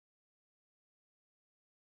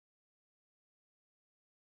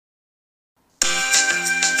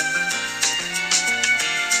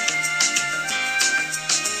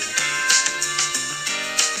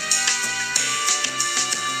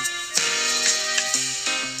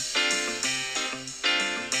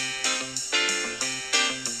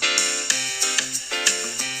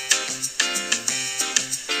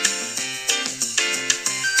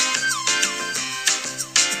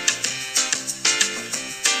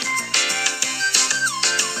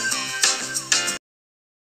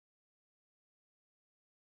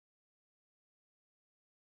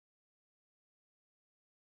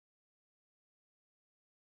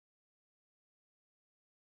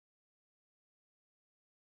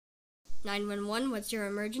911, what's your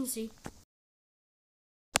emergency?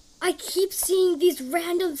 I keep seeing these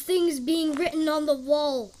random things being written on the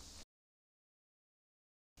wall.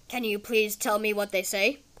 Can you please tell me what they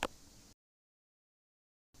say?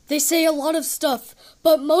 They say a lot of stuff,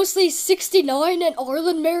 but mostly 69 and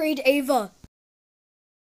Arlen married Ava.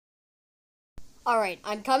 Alright,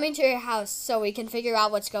 I'm coming to your house so we can figure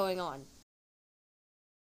out what's going on.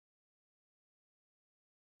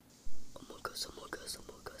 Among Us, Among Us,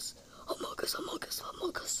 Among Us, Among Us, Among Us,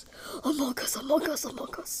 Among Us, Among Us, Among Us,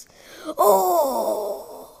 Among Us.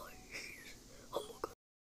 Oh! Among Us.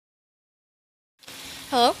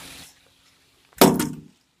 Hello?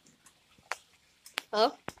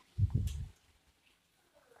 Hello?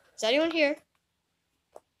 Is anyone here?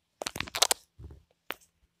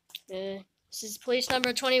 This is police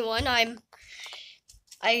number 21.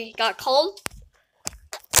 I got called.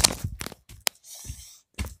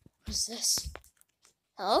 What's this?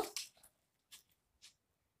 Hello?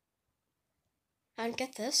 I don't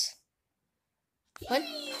get this. What?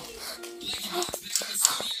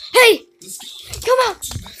 Hey! Come on!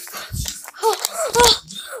 Oh, oh,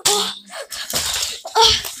 oh.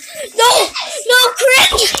 No! No,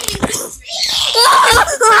 cringe!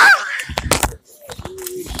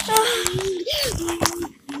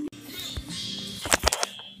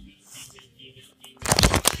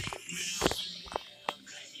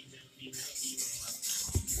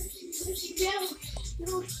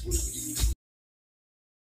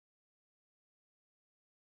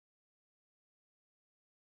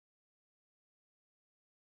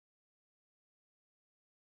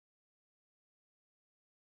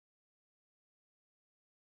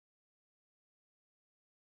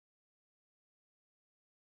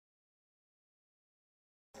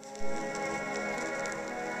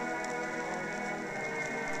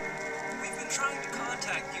 We've been trying to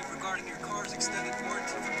contact you regarding your car's extended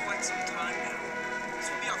warranty for quite some time now. This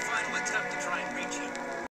will be our final attempt to try and reach you.